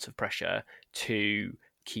phenomenal amount of pressure to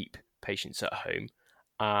keep patients at home.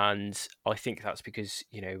 And I think that's because,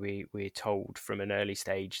 we're told from an early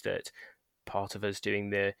stage that part of us doing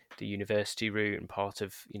the university route and part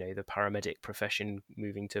of, the paramedic profession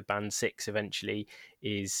moving to band 6 eventually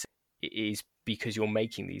is because you're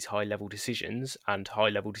making these high level decisions, and high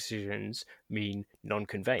level decisions mean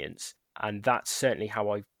non-conveyance. And that's certainly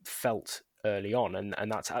how I felt early on,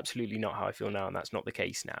 and that's absolutely not how I feel now, and that's not the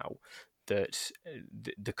case now. That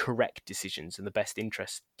the correct decisions and the best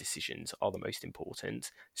interest decisions are the most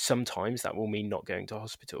important. Sometimes that will mean not going to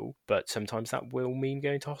hospital, but sometimes that will mean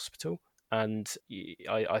going to hospital. And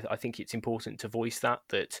I think it's important to voice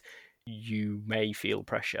that you may feel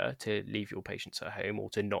pressure to leave your patients at home or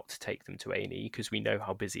to not take them to A&E, because we know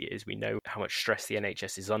how busy it is, we know how much stress the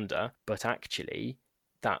NHS is under, but actually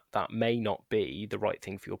that may not be the right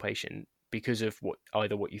thing for your patient. because of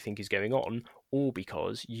either what you think is going on, or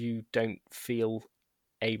because you don't feel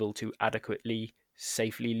able to adequately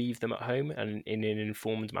safely leave them at home, and in an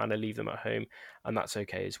informed manner leave them at home, and that's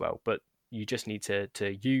okay as well. But you just need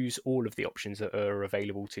to use all of the options that are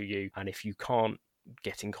available to you, and if you can't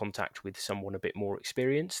get in contact with someone a bit more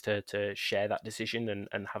experienced to share that decision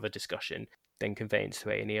and have a discussion, then conveyance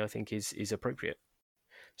to A&E I think is appropriate.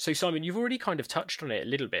 So Simon, you've already kind of touched on it a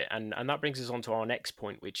little bit, and that brings us on to our next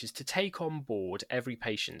point, which is to take on board every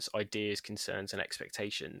patient's ideas, concerns and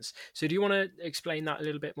expectations. So do you want to explain that a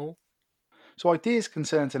little bit more? So ideas,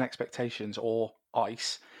 concerns and expectations, or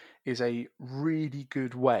ICE, is a really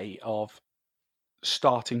good way of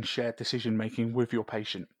starting shared decision making with your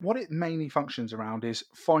patient. What it mainly functions around is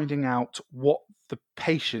finding out what the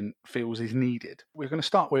patient feels is needed. We're going to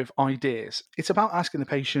start with ideas. It's about asking the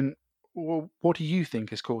patient, well, what do you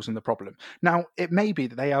think is causing the problem? Now, it may be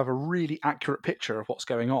that they have a really accurate picture of what's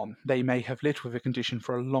going on. They may have lived with a condition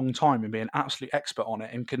for a long time and be an absolute expert on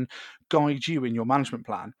it and can guide you in your management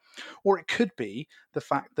plan. Or it could be the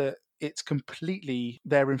fact that it's completely,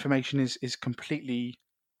 their information is completely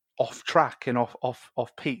off track and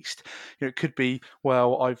off piste. It could be,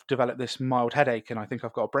 well, I've developed this mild headache and I think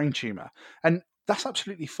I've got a brain tumor, and that's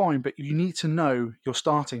absolutely fine. But you need to know your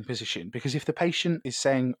starting position, because if the patient is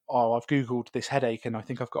saying, "Oh, I've googled this headache and I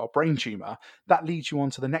think I've got a brain tumor," that leads you on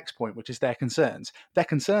to the next point, which is their concerns. Their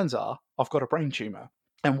concerns are, "I've got a brain tumor,"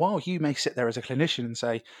 and while you may sit there as a clinician and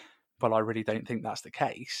say, "Well, I really don't think that's the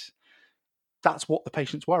case," that's what the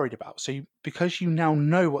patient's worried about. So because you now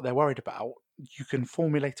know what they're worried about, you can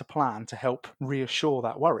formulate a plan to help reassure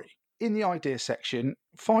that worry. In the ideas section,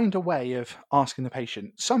 find a way of asking the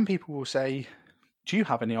patient. Some people will say, do you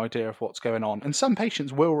have any idea of what's going on? And some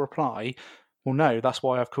patients will reply, well, no, that's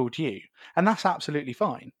why I've called you. And that's absolutely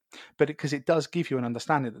fine. But because it does give you an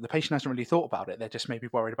understanding that the patient hasn't really thought about it, they're just maybe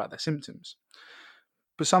worried about their symptoms.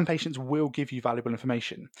 But some patients will give you valuable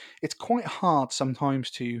information. It's quite hard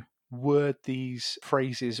sometimes to word these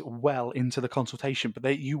phrases well into the consultation,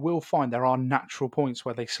 but you will find there are natural points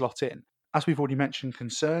where they slot in. As we've already mentioned,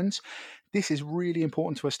 concerns, this is really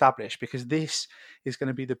important to establish, because this is going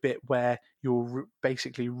to be the bit where you're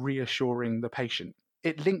basically reassuring the patient.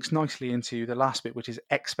 It links nicely into the last bit, which is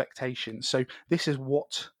expectations. So this is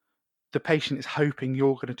what the patient is hoping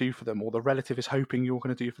you're going to do for them, or the relative is hoping you're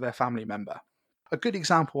going to do for their family member. A good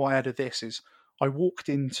example I had of this is I walked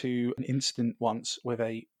into an incident once with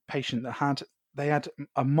a patient that had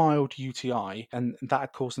a mild UTI, and that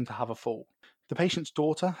had caused them to have a fall. The patient's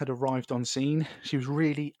daughter had arrived on scene. She was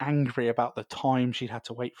really angry about the time she'd had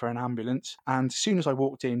to wait for an ambulance. And as soon as I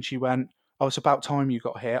walked in, she went, "Oh, it's about time you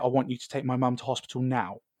got here. I want you to take my mum to hospital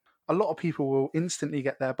now." A lot of people will instantly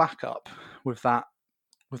get their back up with that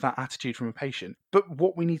attitude from a patient. But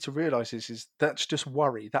what we need to realise is that's just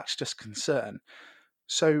worry, that's just concern.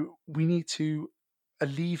 So we need to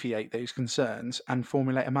alleviate those concerns and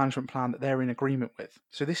formulate a management plan that they're in agreement with.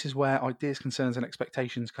 So this is where ideas, concerns and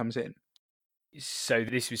expectations comes in. So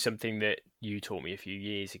this was something that you taught me a few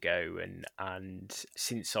years ago, and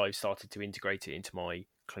since I've started to integrate it into my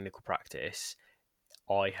clinical practice,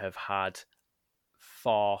 I have had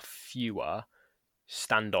far fewer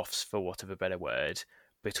standoffs, for want of a better word,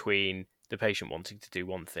 between the patient wanting to do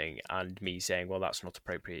one thing and me saying, well, that's not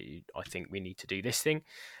appropriate, I think we need to do this thing.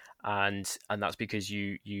 And that's because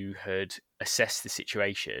you had assessed the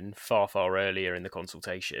situation far earlier in the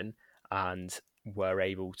consultation and were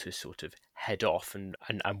able to sort of head off and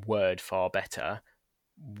word far better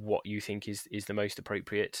what you think is the most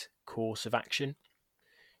appropriate course of action.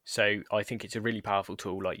 So I think it's a really powerful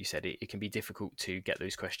tool. Like you said, it can be difficult to get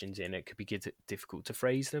those questions in. It could be difficult to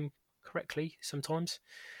phrase them correctly sometimes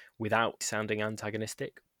without sounding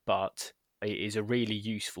antagonistic, but it is a really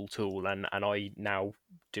useful tool, and I now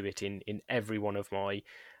do it in every one of my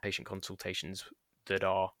patient consultations that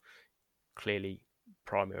are clearly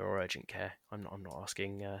primary or urgent care. I'm not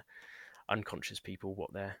asking unconscious people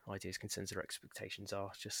what their ideas, concerns, or expectations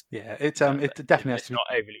are. Just it definitely has to be not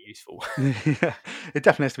overly useful. Yeah, it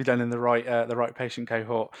definitely has to be done in the right patient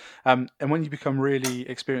cohort. And when you become really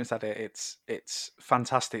experienced at it, it's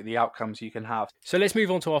fantastic the outcomes you can have. So let's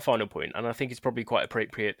move on to our final point, and I think it's probably quite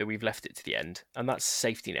appropriate that we've left it to the end, and that's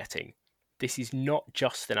safety netting. This is not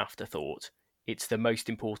just an afterthought; it's the most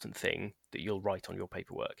important thing that you'll write on your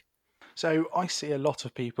paperwork. So I see a lot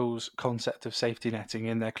of people's concept of safety netting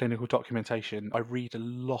in their clinical documentation. I read a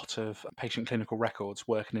lot of patient clinical records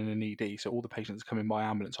working in an ED. So all the patients that come in by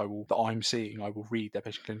ambulance, I will read their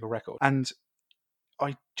patient clinical record. And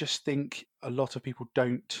I just think a lot of people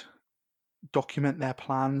don't document their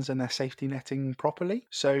plans and their safety netting properly.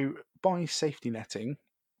 So by safety netting,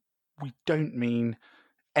 we don't mean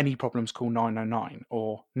any problems, call 999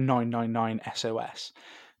 or 999 SOS.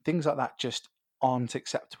 Things like that just aren't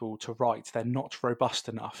acceptable to write. They're not robust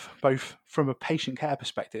enough, both from a patient care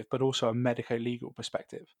perspective, but also a medico-legal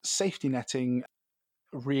perspective. Safety netting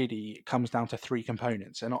really comes down to three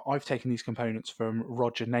components, and I've taken these components from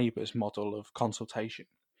Roger Neighbour's model of consultation.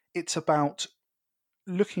 It's about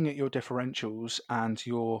looking at your differentials and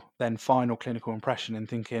your then final clinical impression and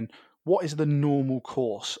thinking, what is the normal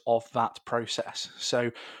course of that process?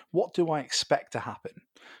 So, what do I expect to happen?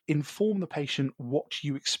 Inform the patient what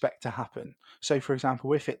you expect to happen. So, for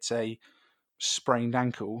example, if it's a sprained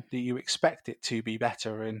ankle, that you expect it to be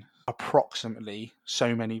better in approximately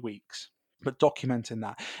so many weeks, but documenting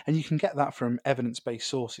that. And you can get that from evidence-based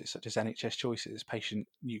sources such as NHS Choices, Patient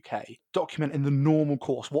UK, documenting the normal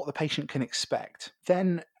course, what the patient can expect.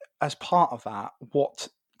 Then, as part of that, what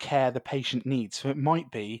care the patient needs. So it might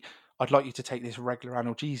be, I'd like you to take this regular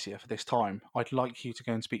analgesia for this time. I'd like you to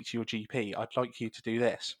go and speak to your GP. I'd like you to do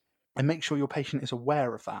this. And make sure your patient is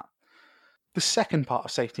aware of that. The second part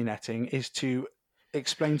of safety netting is to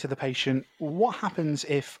explain to the patient what happens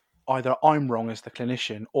if either I'm wrong as the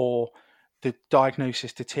clinician or the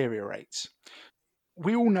diagnosis deteriorates.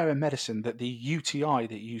 We all know in medicine that the UTI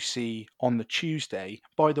that you see on the Tuesday,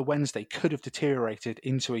 by the Wednesday, could have deteriorated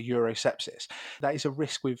into a urosepsis. That is a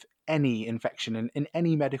risk with any infection, and in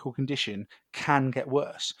any medical condition can get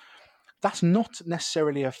worse. That's not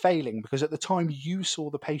necessarily a failing, because at the time you saw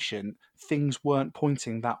the patient, things weren't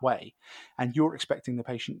pointing that way. And you're expecting the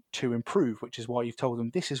patient to improve, which is why you've told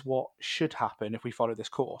them this is what should happen if we follow this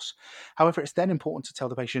course. However, it's then important to tell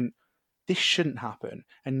the patient, this shouldn't happen,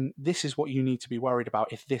 and this is what you need to be worried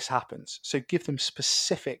about if this happens. So give them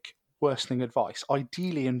specific worsening advice,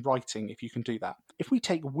 ideally in writing if you can do that. If we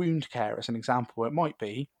take wound care as an example, it might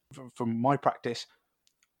be, from my practice,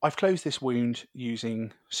 I've closed this wound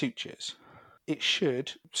using sutures. It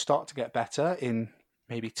should start to get better in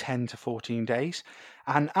maybe 10 to 14 days.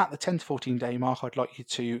 And at the 10 to 14 day mark, I'd like you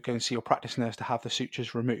to go and see your practice nurse to have the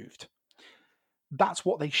sutures removed. That's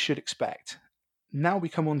what they should expect. Now we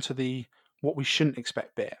come on to the what we shouldn't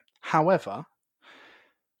expect bit. However,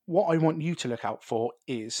 what I want you to look out for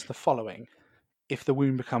is the following. If the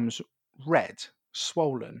wound becomes red,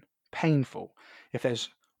 swollen, painful, if there's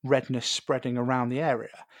redness spreading around the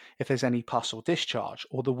area, if there's any pus or discharge,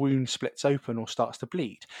 or the wound splits open or starts to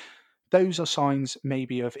bleed, those are signs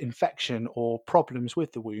maybe of infection or problems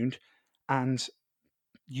with the wound, and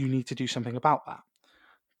you need to do something about that.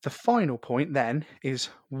 The final point then is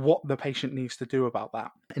what the patient needs to do about that.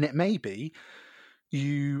 And it may be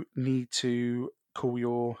you need to call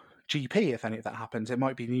your GP if any of that happens. It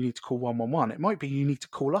might be you need to call 111. It might be you need to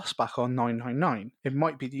call us back on 999. It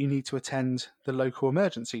might be that you need to attend the local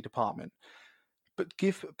emergency department. But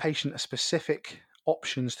give a patient a specific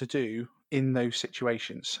options to do in those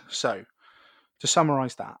situations. So, to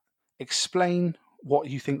summarise that, explain what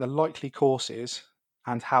you think the likely course is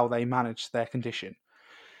and how they manage their condition.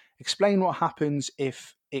 Explain what happens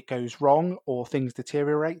if it goes wrong or things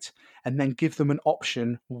deteriorate, and then give them an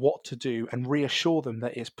option what to do and reassure them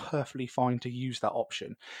that it's perfectly fine to use that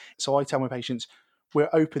option. So I tell my patients,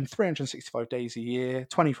 we're open 365 days a year,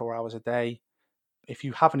 24 hours a day. If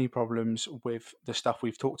you have any problems with the stuff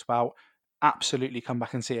we've talked about, absolutely come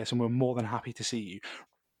back and see us, and we're more than happy to see you.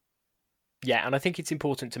 Yeah, and I think it's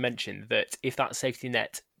important to mention that if that safety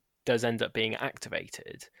net does end up being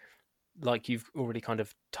activated, like you've already kind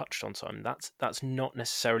of touched on, Simon, that's not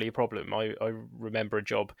necessarily a problem. I remember a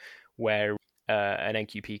job where an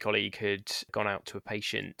NQP colleague had gone out to a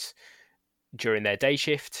patient during their day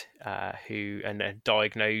shift who had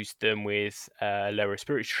diagnosed them with lower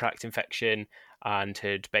respiratory tract infection and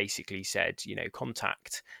had basically said,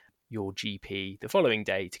 contact your GP the following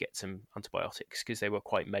day to get some antibiotics because they were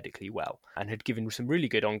quite medically well, and had given some really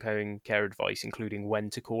good ongoing care advice, including when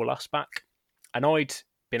to call us back. And I'd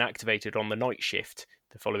been activated on the night shift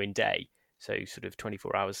the following day, so sort of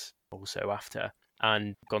 24 hours or so after,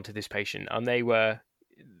 and gone to this patient, and they were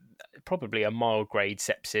probably a mild grade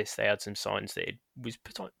sepsis. They had some signs that it was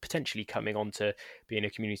potentially coming on to being a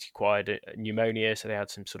community-acquired pneumonia, so they had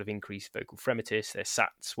some sort of increased vocal phreatus. Their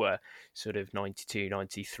SATs were sort of 92,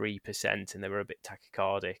 93%, and they were a bit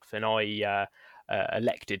tachycardic. And I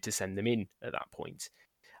elected to send them in at that point.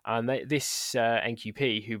 And this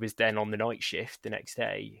NQP, who was then on the night shift the next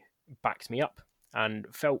day, backed me up and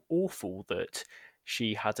felt awful that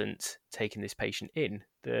she hadn't taken this patient in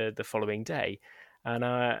the following day. And,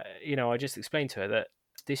 I just explained to her that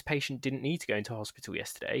this patient didn't need to go into hospital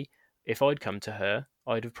yesterday. If I'd come to her,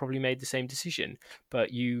 I'd have probably made the same decision.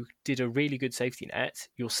 But you did a really good safety net.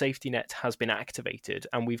 Your safety net has been activated,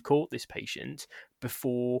 and we've caught this patient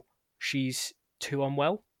before she's too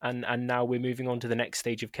unwell, and now we're moving on to the next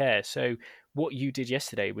stage of care. So what you did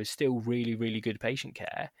yesterday was still really, really good patient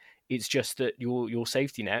care. It's just that your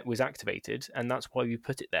safety net was activated, and that's why we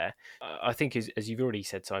put it there. I think, as you've already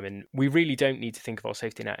said, Simon, we really don't need to think of our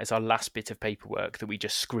safety net as our last bit of paperwork that we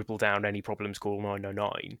just scribble down any problems, call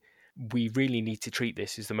 999. We really need to treat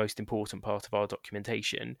this as the most important part of our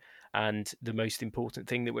documentation and the most important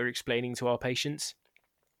thing that we're explaining to our patients.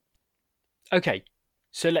 Okay,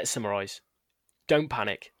 so let's summarise. Don't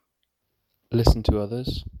panic. Listen to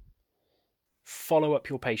others. Follow up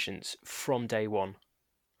your patients from day one.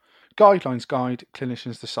 Guidelines guide,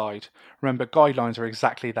 clinicians decide. Remember, guidelines are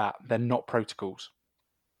exactly that. They're not protocols.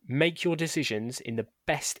 Make your decisions in the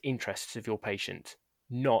best interests of your patient,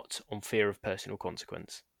 not on fear of personal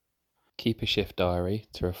consequence. Keep a shift diary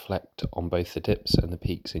to reflect on both the dips and the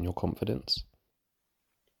peaks in your confidence.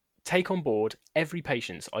 Take on board every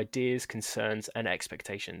patient's ideas, concerns, and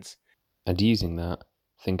expectations. And using that,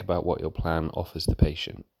 think about what your plan offers the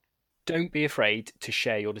patient. Don't be afraid to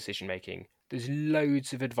share your decision making. There's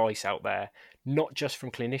loads of advice out there, not just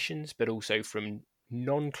from clinicians, but also from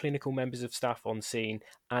non-clinical members of staff on scene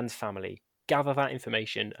and family. Gather that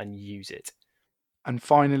information and use it. And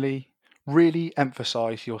finally, really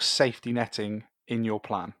emphasise your safety netting in your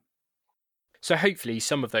plan. So hopefully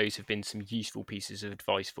some of those have been some useful pieces of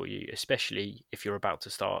advice for you, especially if you're about to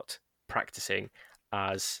start practicing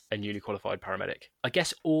as a newly qualified paramedic. I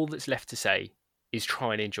guess all that's left to say is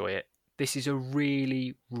try and enjoy it. This is a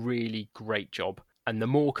really, really great job. And the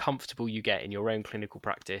more comfortable you get in your own clinical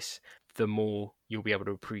practice, the more you'll be able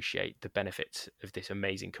to appreciate the benefits of this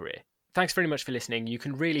amazing career. Thanks very much for listening. You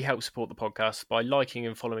can really help support the podcast by liking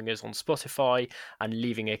and following us on Spotify and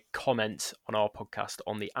leaving a comment on our podcast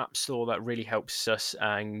on the App Store. That really helps us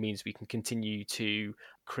and means we can continue to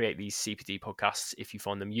create these CPD podcasts if you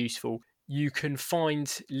find them useful. You can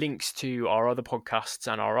find links to our other podcasts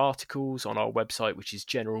and our articles on our website, which is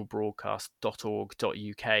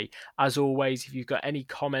generalbroadcast.org.uk. As always, if you've got any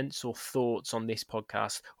comments or thoughts on this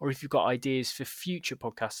podcast, or if you've got ideas for future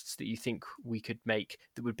podcasts that you think we could make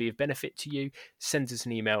that would be of benefit to you, send us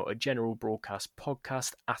an email at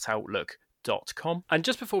generalbroadcastpodcast@outlook.com. And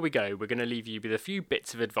just before we go, we're going to leave you with a few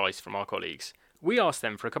bits of advice from our colleagues. We asked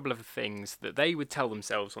them for a couple of things that they would tell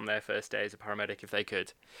themselves on their first day as a paramedic if they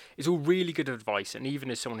could. It's all really good advice, and even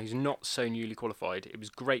as someone who's not so newly qualified, it was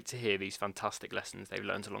great to hear these fantastic lessons they've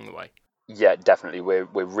learned along the way. Yeah, definitely. We're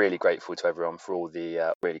really grateful to everyone for all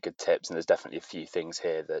the really good tips, and there's definitely a few things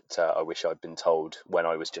here that I wish I'd been told when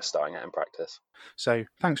I was just starting out in practice. So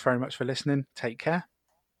thanks very much for listening. Take care.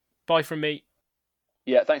 Bye from me.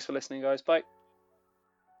 Yeah, thanks for listening, guys. Bye.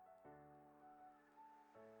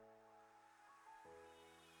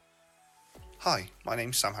 Hi, my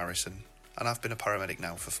name's Sam Harrison, and I've been a paramedic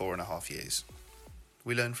now for 4.5 years.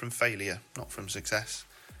 We learn from failure, not from success.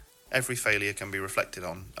 Every failure can be reflected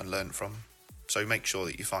on and learnt from, so make sure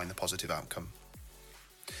that you find the positive outcome.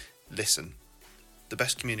 Listen. The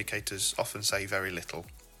best communicators often say very little.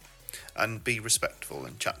 And be respectful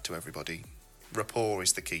and chat to everybody. Rapport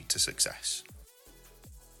is the key to success.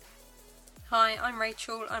 Hi, I'm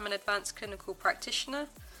Rachel. I'm an advanced clinical practitioner,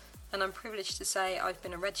 and I'm privileged to say I've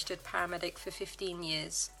been a registered paramedic for 15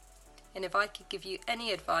 years. And if I could give you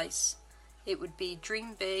any advice, it would be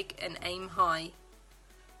dream big and aim high.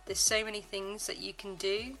 There's so many things that you can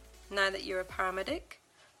do now that you're a paramedic.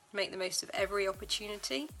 Make the most of every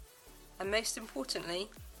opportunity, and most importantly,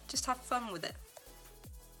 just have fun with it.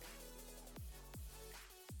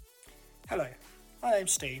 Hello, my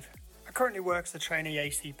name's Steve. I currently work as a trainee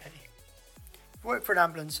ACP. I've worked for an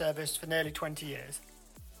ambulance service for nearly 20 years.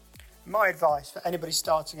 My advice for anybody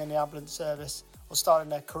starting in the ambulance service or starting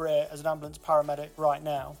their career as an ambulance paramedic right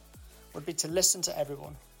now would be to listen to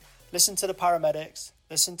everyone. Listen to the paramedics,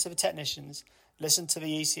 listen to the technicians, listen to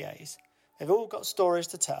the ECAs. They've all got stories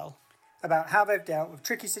to tell about how they've dealt with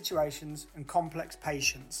tricky situations and complex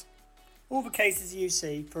patients. All the cases you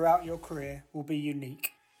see throughout your career will be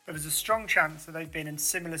unique, but there's a strong chance that they've been in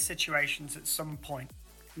similar situations at some point,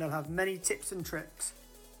 and they'll have many tips and tricks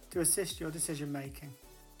to assist your decision making.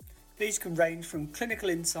 These can range from clinical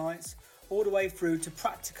insights all the way through to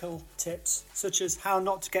practical tips, such as how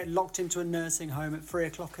not to get locked into a nursing home at 3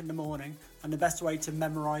 o'clock in the morning and the best way to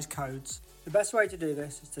memorise codes. The best way to do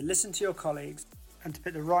this is to listen to your colleagues and to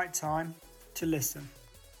pick the right time to listen.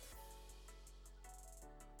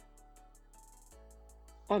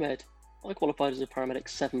 I'm Ed. I qualified as a paramedic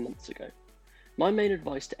 7 months ago. My main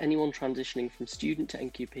advice to anyone transitioning from student to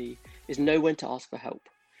NQP is know when to ask for help.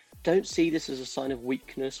 Don't see this as a sign of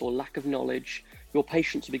weakness or lack of knowledge. Your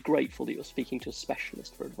patients will be grateful that you're speaking to a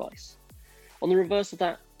specialist for advice. On the reverse of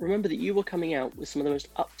that, remember that you are coming out with some of the most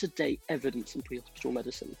up-to-date evidence in pre-hospital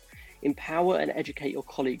medicine. Empower and educate your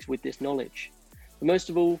colleagues with this knowledge. But most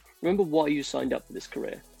of all, remember why you signed up for this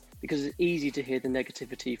career, because it's easy to hear the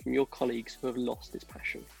negativity from your colleagues who have lost this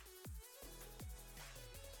passion.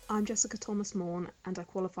 I'm Jessica Thomas-Morn and I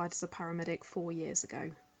qualified as a paramedic 4 years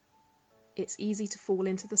ago. It's easy to fall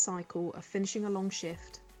into the cycle of finishing a long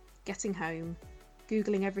shift, getting home,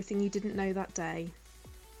 Googling everything you didn't know that day,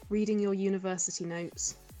 reading your university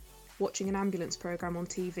notes, watching an ambulance programme on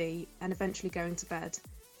TV and eventually going to bed,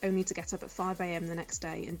 only to get up at 5 AM the next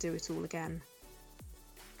day and do it all again.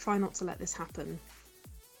 Try not to let this happen.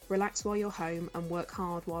 Relax while you're home and work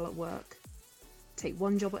hard while at work. Take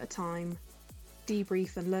one job at a time,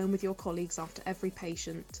 debrief and learn with your colleagues after every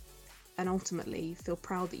patient, and ultimately feel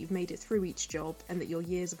proud that you've made it through each job and that your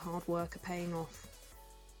years of hard work are paying off.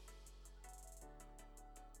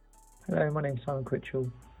 Hello, my name's Simon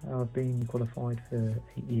Critchell. I've been qualified for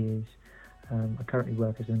 8 years. I currently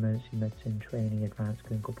work as an emergency medicine trainee advanced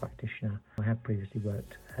clinical practitioner. I have previously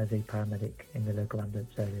worked as a paramedic in the local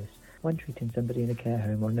ambulance service. When treating somebody in a care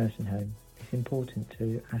home or nursing home, it's important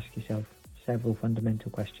to ask yourself several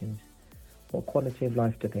fundamental questions. What quality of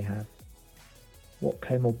life do they have? What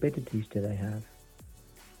comorbidities do they have?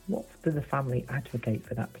 What do the family advocate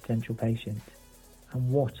for that potential patient?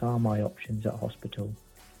 And what are my options at hospital?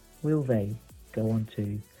 Will they go on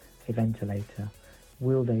to a ventilator?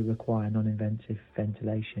 Will they require non-invasive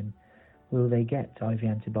ventilation? Will they get IV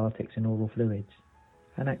antibiotics and oral fluids?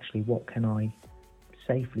 And actually, what can I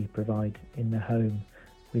safely provide in the home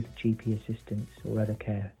with GP assistance or other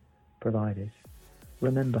care providers?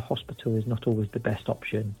 Remember, hospital is not always the best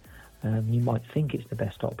option. You might think it's the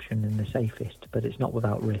best option and the safest, but it's not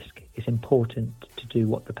without risk. It's important to do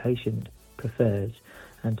what the patient prefers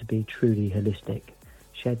and to be truly holistic.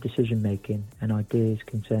 Shared decision-making and ideas,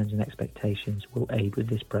 concerns and expectations will aid with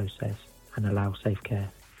this process and allow safe care.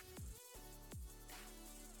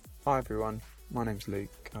 Hi everyone, my name's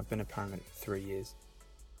Luke. I've been a paramedic for 3 years.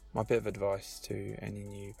 My bit of advice to any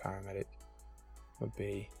new paramedic would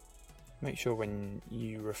be make sure when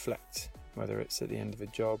you reflect, whether it's at the end of a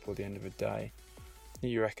job or the end of a day, that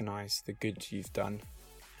you recognise the good you've done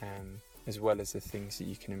as well as the things that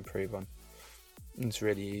you can improve on. It's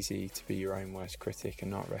really easy to be your own worst critic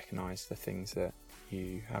and not recognise the things that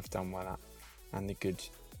you have done well at and the good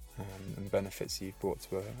and benefits that you've brought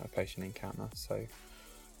to a patient encounter. So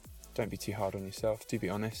don't be too hard on yourself, do be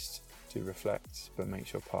honest, do reflect, but make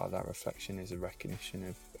sure part of that reflection is a recognition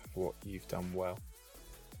of what you've done well.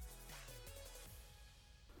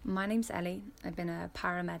 My name's Ellie. I've been a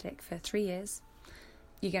paramedic for 3 years.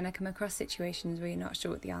 You're going to come across situations where you're not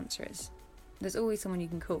sure what the answer is. There's always someone you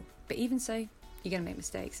can call, but even so, you're going to make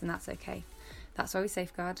mistakes and that's okay. That's why we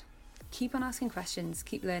safeguard. Keep on asking questions,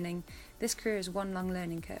 keep learning. This career is one long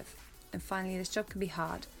learning curve. And finally, this job can be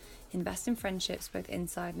hard. Invest in friendships both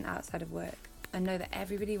inside and outside of work and know that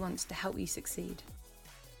everybody wants to help you succeed.